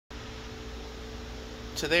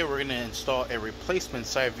today we're going to install a replacement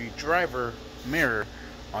side view driver mirror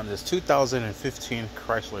on this 2015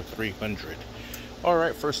 Chrysler 300.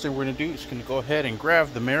 Alright, first thing we're going to do is going to go ahead and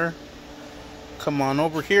grab the mirror, come on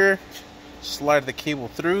over here, slide the cable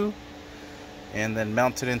through, and then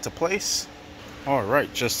mount it into place.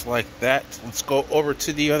 Alright, just like that. Let's go over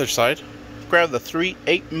to the other side. Grab the three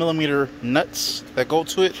 8mm nuts that go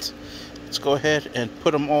to it. Let's go ahead and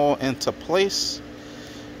put them all into place.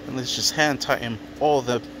 And let's just hand tighten all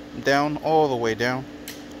the way down.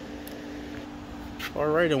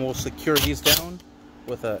 Alright, and we'll secure these down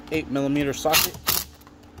with a 8mm socket.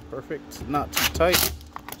 Perfect, not too tight,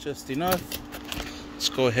 just enough. Let's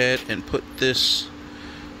go ahead and put this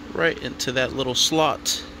right into that little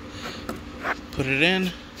slot. Put it in,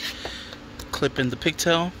 clip in the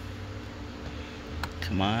pigtail.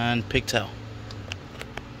 Come on, pigtail.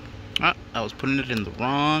 Ah, I was putting it in the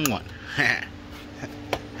wrong one.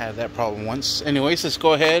 Had that problem once. Anyways, let's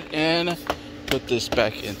go ahead and put this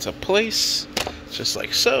back into place, just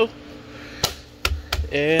like so.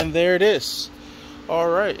 And there it is.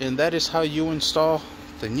 Alright, and that is how you install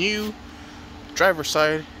the new driver's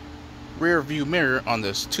side rear view mirror on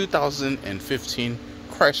this 2015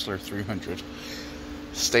 Chrysler 300.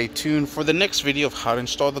 Stay tuned for the next video of how to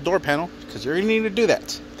install the door panel, because you're going to need to do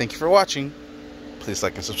that. Thank you for watching. Please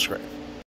like and subscribe.